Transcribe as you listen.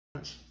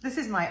This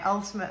is my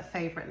ultimate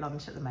favourite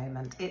lunch at the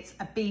moment. It's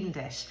a bean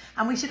dish,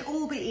 and we should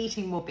all be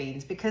eating more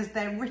beans because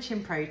they're rich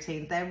in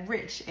protein, they're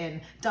rich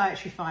in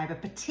dietary fibre,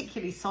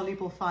 particularly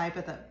soluble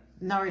fibre that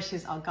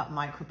nourishes our gut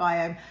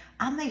microbiome,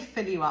 and they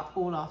fill you up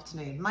all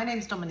afternoon. My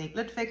name's Dominique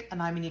Ludwig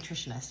and I'm a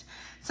nutritionist.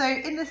 So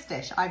in this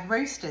dish, I've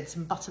roasted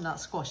some butternut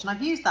squash, and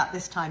I've used that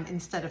this time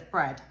instead of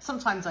bread.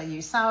 Sometimes I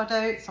use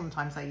sourdough,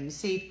 sometimes I use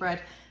seed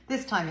bread.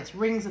 This time it's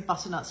rings of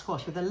butternut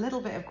squash with a little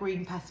bit of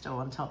green pesto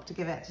on top to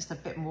give it just a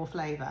bit more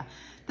flavour.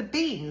 The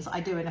beans I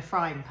do in a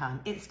frying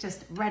pan. It's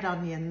just red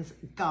onions,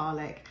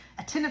 garlic,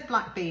 a tin of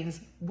black beans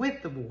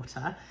with the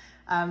water,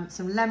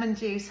 some lemon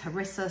juice,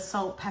 harissa,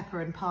 salt,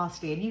 pepper and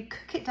parsley, and you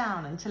cook it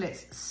down until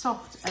it's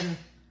soft and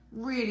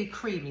really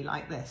creamy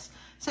like this.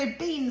 So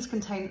beans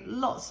contain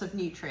lots of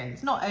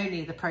nutrients, not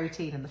only the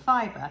protein and the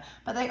fibre,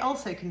 but they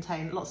also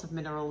contain lots of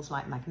minerals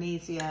like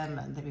magnesium,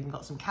 and they've even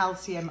got some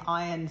calcium,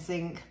 iron,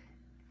 zinc,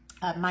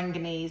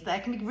 manganese. They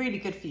can be really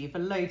good for you for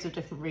loads of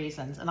different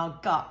reasons, and our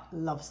gut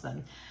loves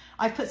them.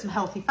 I've put some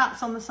healthy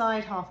fats on the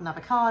side, half an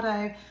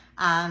avocado,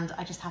 and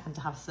I just happen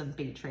to have some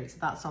beetroot, so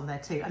that's on there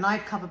too. And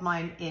I've covered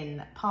mine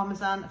in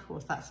parmesan, of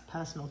course that's a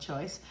personal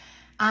choice.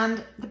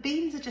 And the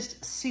beans are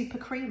just super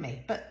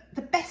creamy, but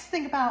the best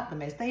thing about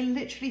them is they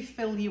literally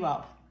fill you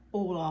up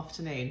all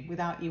afternoon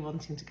without you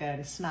wanting to go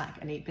and snack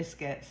and eat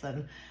biscuits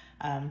and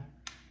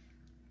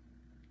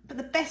but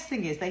the best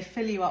thing is they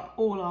fill you up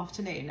all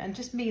afternoon and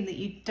just mean that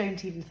you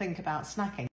don't even think about snacking.